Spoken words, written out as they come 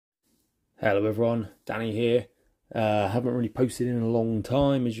Hello everyone, Danny here. Haven't really posted in a long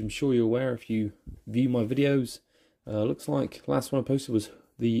time, as I'm sure you're aware if you view my videos. Looks like last one I posted was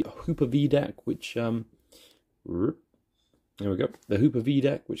the Hooper V deck, which there we go, the Hooper V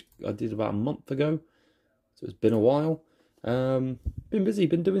deck, which I did about a month ago. So it's been a while. Been busy,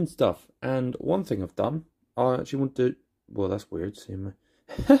 been doing stuff, and one thing I've done, I actually want to. Well, that's weird. Seeing my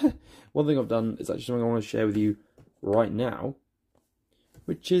one thing I've done is actually something I want to share with you right now,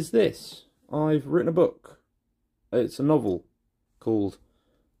 which is this. I've written a book. It's a novel called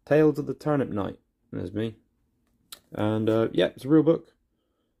Tales of the Turnip Knight. There's me. And yeah, it's a real book.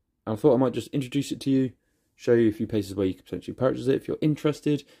 I thought I might just introduce it to you, show you a few places where you could potentially purchase it if you're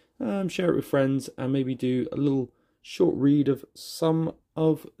interested, share it with friends, and maybe do a little short read of some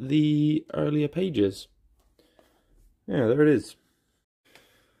of the earlier pages. Yeah, there it is.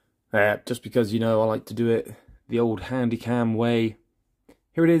 Just because, you know, I like to do it the old handycam way.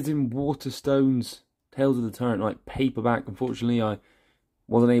 Here it is in Waterstone's Tales of the Turnip Knight paperback. Unfortunately, I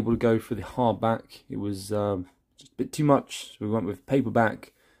wasn't able to go for the hardback. It was just a bit too much, so we went with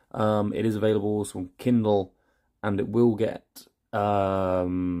paperback. It is available also on Kindle, and it will get what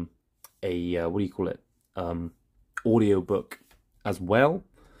do you call it? Audio book as well.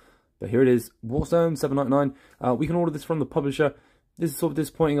 But here it is, Waterstone, $7.99. We can order this from the publisher. This is sort of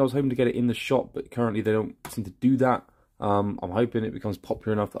disappointing. I was hoping to get it in the shop, but currently they don't seem to do that. I'm hoping it becomes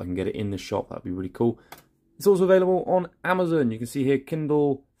popular enough that I can get it in the shop. That'd be really cool. It's also available on Amazon. You can see here,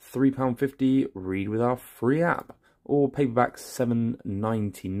 Kindle, £3.50, read with our free app. Or paperback,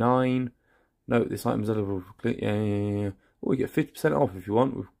 $7.99. No, this item's available. Yeah. Or you get 50% off if you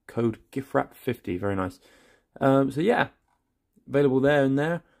want with code GIFTWRAP50. Very nice. So yeah, available there and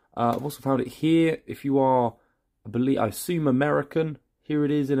there. I've also found it here. If you are, I assume American. Here it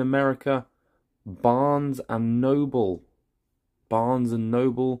is in America. Barnes and Noble. So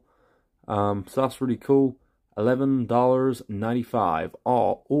that's really cool. $11.95.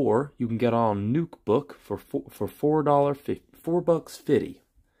 Or you can get our Nuke book for $4.50.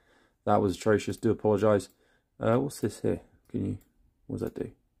 That was atrocious. Do apologize. What's this here? What does that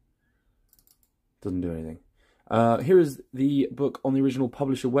do? Doesn't do anything. Here is the book on the original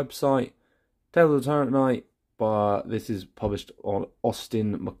publisher website, Tales of the Turnip Knight. But this is published on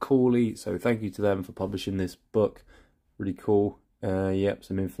Austin Macaulay, so thank you to them for publishing this book. Really cool. Yep,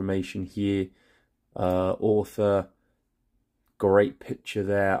 some information here. Author, great picture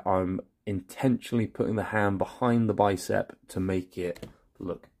there. I'm intentionally putting the hand behind the bicep to make it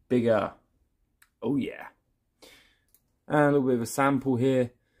look bigger. Oh yeah. And a little bit of a sample here,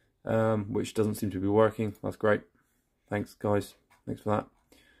 which doesn't seem to be working. That's great. Thanks, guys. Thanks for that.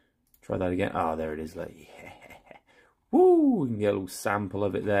 Try that again. Ah, there it is. Like, yeah. Woo! You can get a little sample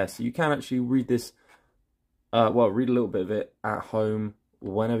of it there. So you can actually read this, well, read a little bit of it at home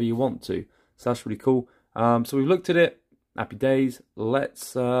whenever you want to. So that's really cool. So we've looked at it. Happy days.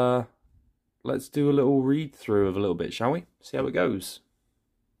 Let's do a little read through of a little bit, shall we? See how it goes.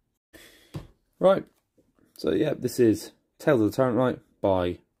 Right. So yeah, this is Tales of the Turnip Knight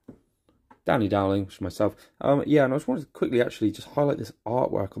by Danny Dowling, which is myself. Yeah, and I just wanted to quickly actually just highlight this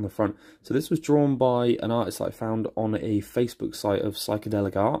artwork on the front. So this was drawn by an artist that I found on a Facebook site of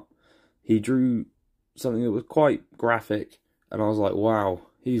psychedelic art. He drew something that was quite graphic, and I was like, wow,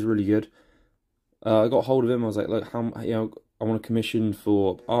 he's really good. I got hold of him. I was like, look, I want a commission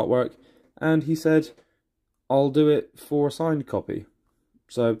for artwork, and he said, I'll do it for a signed copy.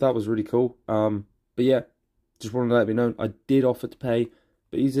 So that was really cool. But yeah, just wanted to let me know I did offer to pay.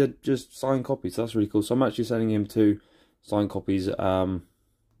 But he said just signed copies, so that's really cool. So I'm actually sending him 2 signed copies as a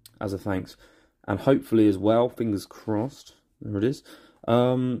thanks. And hopefully as well, fingers crossed, there it is,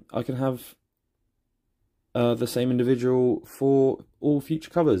 I can have the same individual for all future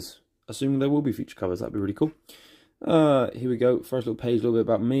covers. Assuming there will be future covers, that'd be really cool. Here we go, first little page, a little bit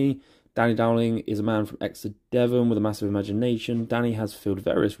about me. Danny Dowling is a man from Exeter, Devon with a massive imagination. Danny has filled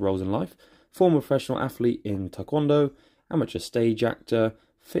various roles in life. Former professional athlete in Taekwondo, amateur stage actor,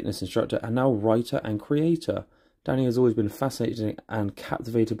 fitness instructor, and now writer and creator. Danny has always been fascinated and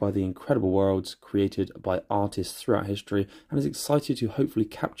captivated by the incredible worlds created by artists throughout history, and is excited to hopefully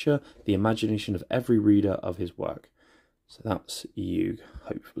capture the imagination of every reader of his work. So that's you,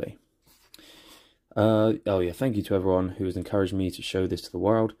 hopefully. Oh yeah, thank you to everyone who has encouraged me to show this to the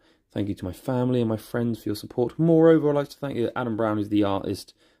world. Thank you to my family and my friends for your support. Moreover, I'd like to thank Adam Brown, who's the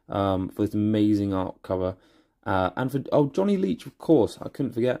artist, for this amazing art cover. And for Johnny Leach, of course, I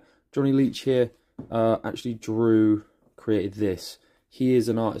couldn't forget. Johnny Leach here actually created this. He is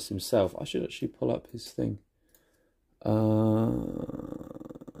an artist himself. I should actually pull up his thing. I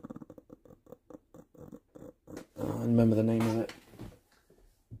remember the name of it.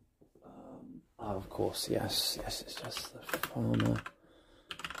 of course, yes, it's just the farmer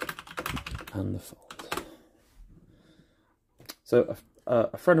and the fold. So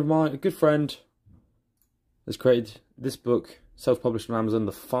a friend of mine, a good friend, has created this book, self-published on Amazon,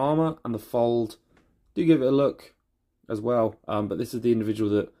 The Farmer and the Fold. Do give it a look as well. But this is the individual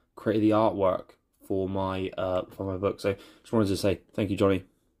that created the artwork for my book. So just wanted to say thank you, Johnny.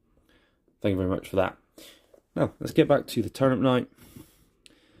 Thank you very much for that. Now let's get back to the Turnip Knight.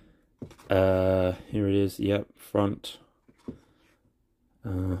 Here it is. Yep, front.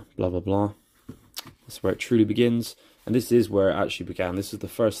 Blah blah blah. That's where it truly begins, and this is where it actually began. This is the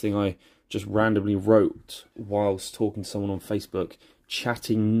first thing I just randomly wrote whilst talking to someone on Facebook,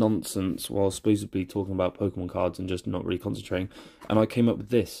 chatting nonsense while supposedly talking about Pokemon cards and just not really concentrating. And I came up with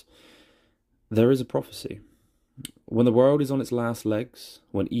this. There is a prophecy. When the world is on its last legs,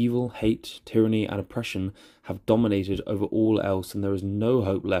 when evil, hate, tyranny and oppression have dominated over all else and there is no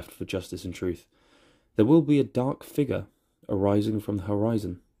hope left for justice and truth, there will be a dark figure arising from the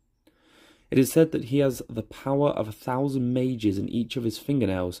horizon. It is said that he has the power of 1,000 mages in each of his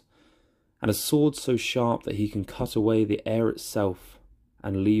fingernails, and a sword so sharp that he can cut away the air itself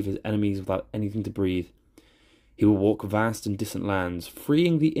and leave his enemies without anything to breathe. He will walk vast and distant lands,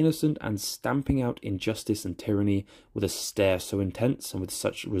 freeing the innocent and stamping out injustice and tyranny with a stare so intense and with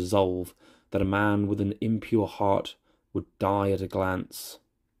such resolve that a man with an impure heart would die at a glance.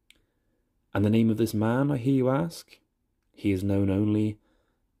 And the name of this man, I hear you ask? He is known only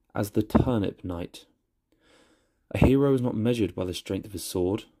as the Turnip Knight. A hero is not measured by the strength of his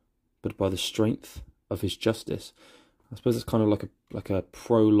sword, but by the strength of his justice. I suppose it's kind of like a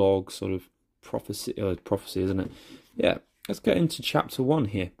prologue sort of prophecy, isn't it? Yeah, let's get into chapter 1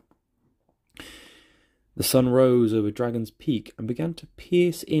 here. The sun rose over Dragon's Peak and began to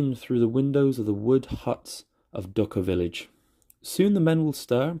pierce in through the windows of the wood huts of Dukkha village. Soon the men will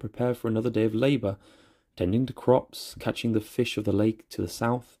stir and prepare for another day of labour, tending to crops, catching the fish of the lake to the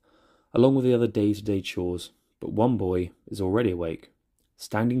south, along with the other day-to-day chores. But one boy is already awake,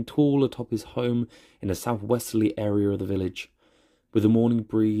 standing tall atop his home in a southwesterly area of the village, with the morning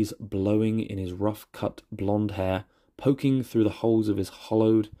breeze blowing in his rough-cut blonde hair, poking through the holes of his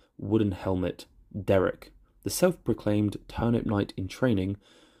hollowed wooden helmet. Derek, the self-proclaimed Turnip Knight in training,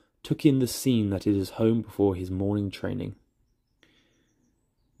 took in the scene that is his home before his morning training.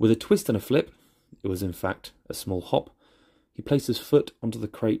 With a twist and a flip, it was in fact a small hop, he placed his foot onto the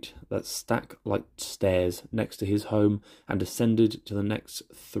crate that stacked like stairs next to his home and descended to the next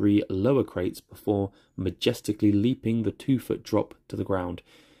 3 lower crates before majestically leaping the 2-foot drop to the ground.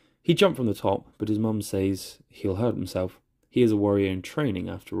 He jumped from the top, but his mum says he'll hurt himself. He is a warrior in training,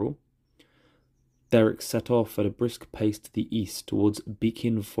 after all. Derek set off at a brisk pace to the east towards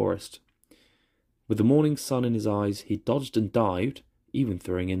Beacon Forest. With the morning sun in his eyes, he dodged and dived, even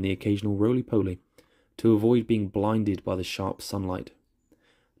throwing in the occasional roly-poly, to avoid being blinded by the sharp sunlight.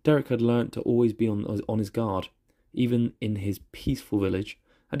 Derek had learnt to always be on his guard, even in his peaceful village,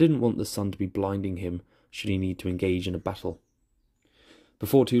 and didn't want the sun to be blinding him should he need to engage in a battle.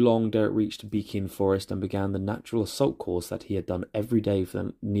 Before too long, Derek reached Beacon Forest and began the natural assault course that he had done every day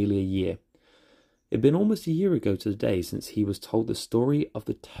for nearly a year. It had been almost a year ago to the day since he was told the story of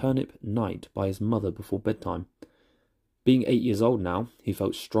the Turnip Knight by his mother before bedtime. Being 8 years old now, he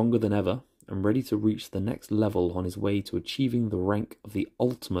felt stronger than ever and ready to reach the next level on his way to achieving the rank of the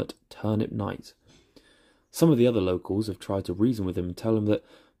ultimate Turnip Knight. Some of the other locals have tried to reason with him and tell him that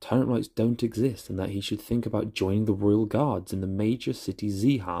Turnip Knights don't exist and that he should think about joining the Royal Guards in the major city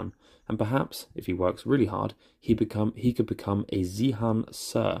Zihan, and perhaps, if he works really hard, he could become a Zihan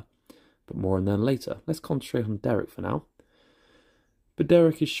Sir. But more on that later. Let's concentrate on Derek for now. But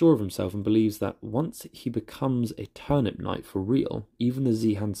Derek is sure of himself and believes that once he becomes a Turnip Knight for real, even the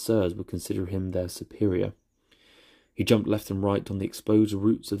Zihan Sirs will consider him their superior. He jumped left and right on the exposed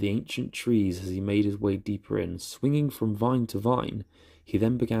roots of the ancient trees as he made his way deeper in. Swinging from vine to vine, he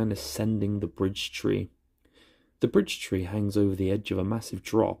then began ascending the bridge tree. The bridge tree hangs over the edge of a massive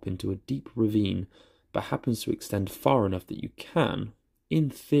drop into a deep ravine, but happens to extend far enough that you can, in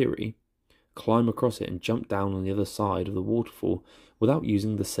theory, climb across it and jump down on the other side of the waterfall without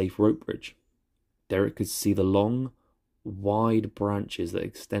using the safe rope bridge. Derek could see the long, wide branches that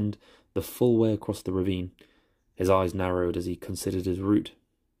extend the full way across the ravine. His eyes narrowed as he considered his route,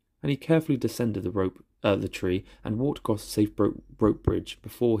 and he carefully descended the tree and walked across the safe rope bridge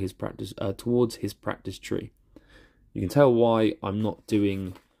before his towards his practice tree. You can tell why I'm not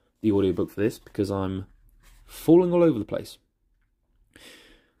doing the audiobook for this, because I'm falling all over the place.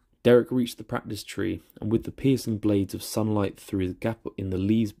 Derek reached the practice tree, and with the piercing blades of sunlight through the gap in the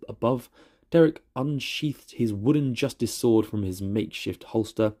leaves above, Derek unsheathed his wooden justice sword from his makeshift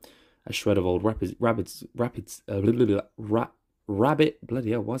holster a shred of old rabbit,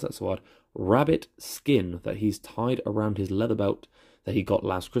 bloody hell, why is that so hard? Rabbit skin that he's tied around his leather belt that he got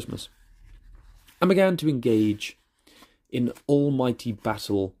last Christmas, and began to engage in almighty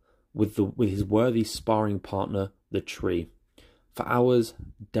battle with his worthy sparring partner, the tree. For hours,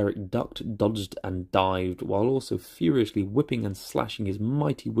 Derek ducked, dodged, and dived, while also furiously whipping and slashing his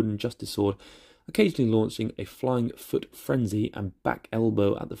mighty wooden justice sword, occasionally launching a flying foot frenzy and back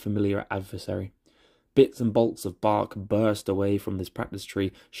elbow at the familiar adversary. Bits and bolts of bark burst away from this practice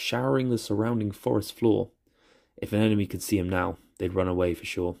tree, showering the surrounding forest floor. If an enemy could see him now, they'd run away for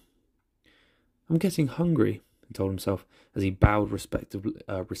sure. "I'm getting hungry," he told himself, as he bowed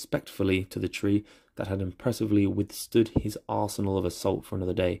respectfully to the tree that had impressively withstood his arsenal of assault for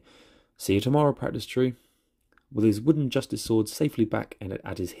another day. "See you tomorrow, practice tree." With his wooden justice sword safely back and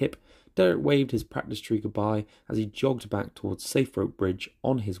at his hip, Derek waved his practice tree goodbye as he jogged back towards Safe Rope Bridge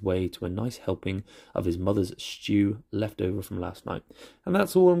on his way to a nice helping of his mother's stew left over from last night. And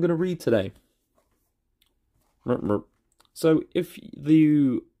that's all I'm going to read today. So if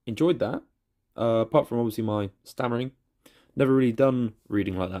you enjoyed that, apart from obviously my stammering, never really done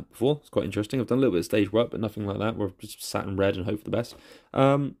reading like that before. It's quite interesting. I've done a little bit of stage work, but nothing like that, where I've just sat and read and hope for the best.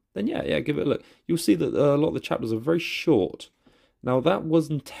 Then yeah, give it a look. You'll see that a lot of the chapters are very short. Now that was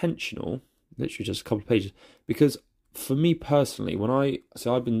intentional, literally just a couple of pages, because for me personally,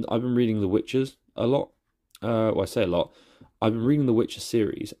 I've been reading The Witchers a lot. Well, I say a lot. I've been reading the Witcher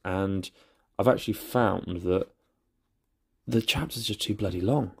series, and I've actually found that the chapters are just too bloody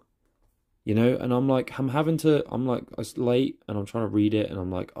long. You know, and I'm like, it's late, and I'm trying to read it, and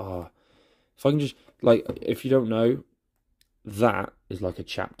I'm like, if I can just, like, if you don't know, that is like a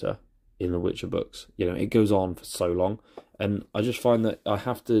chapter in the Witcher books. You know, it goes on for so long, and I just find that I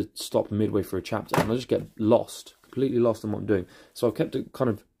have to stop midway through a chapter, and I just get lost, completely lost in what I'm doing. So I've kept it kind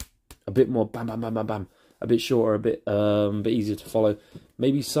of a bit more bam, bam, bam, bam, bam, a bit shorter, a bit easier to follow.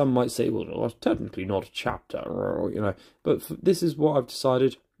 Maybe some might say, well, it's technically not a chapter, you know, but this is what I've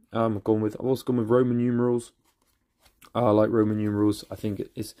decided. I've also gone with Roman numerals. I like Roman numerals. I think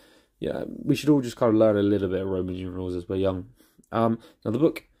it's, yeah, we should all just kind of learn a little bit of Roman numerals as we're young. Now the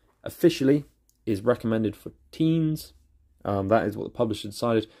book officially is recommended for teens. That is what the publisher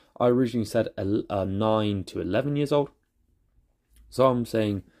decided. I originally said 9 to 11 years old. So I'm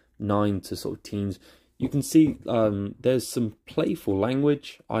saying 9 to sort of teens. You can see there's some playful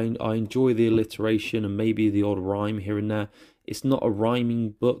language. I enjoy the alliteration and maybe the odd rhyme here and there. It's not a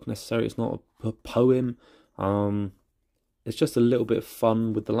rhyming book necessarily. It's not a poem. It's just a little bit of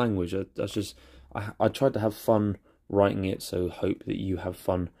fun with the language. I tried to have fun writing it, so hope that you have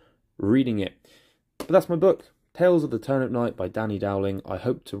fun reading it. But that's my book, Tales of the Turnip Knight by Danny Dowling. I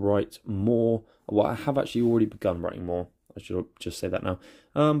hope to write more. Well, I have actually already begun writing more. I should just say that now.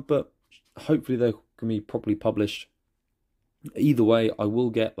 But hopefully they can be properly published. Either way, I will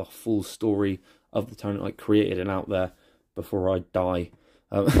get the full story of the Turnip Knight created and out there before I die.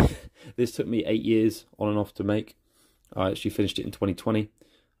 This took me 8 years on and off to make. I actually finished it in 2020.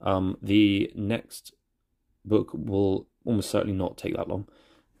 The next book will almost certainly not take that long,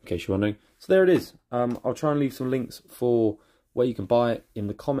 in case you're wondering. So there it is. I'll try and leave some links for where you can buy it in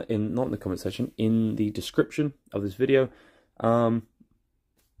the not in the comment section, in the description of this video.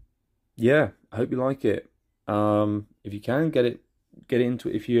 Yeah, I hope you like it. If you can get into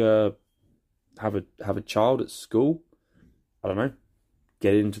it. If you have a child at school, I don't know,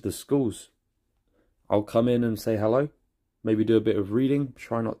 get into the schools. I'll come in and say hello, maybe do a bit of reading,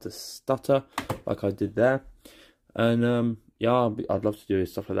 try not to stutter like I did there, and yeah, I'd love to do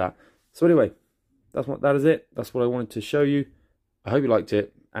stuff like that. So anyway, that is it. That's what I wanted to show you. I hope you liked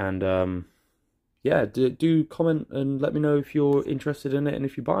it, and yeah, do comment and let me know if you're interested in it and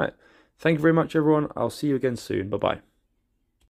if you buy it. Thank you very much, everyone. I'll see you again soon. Bye bye.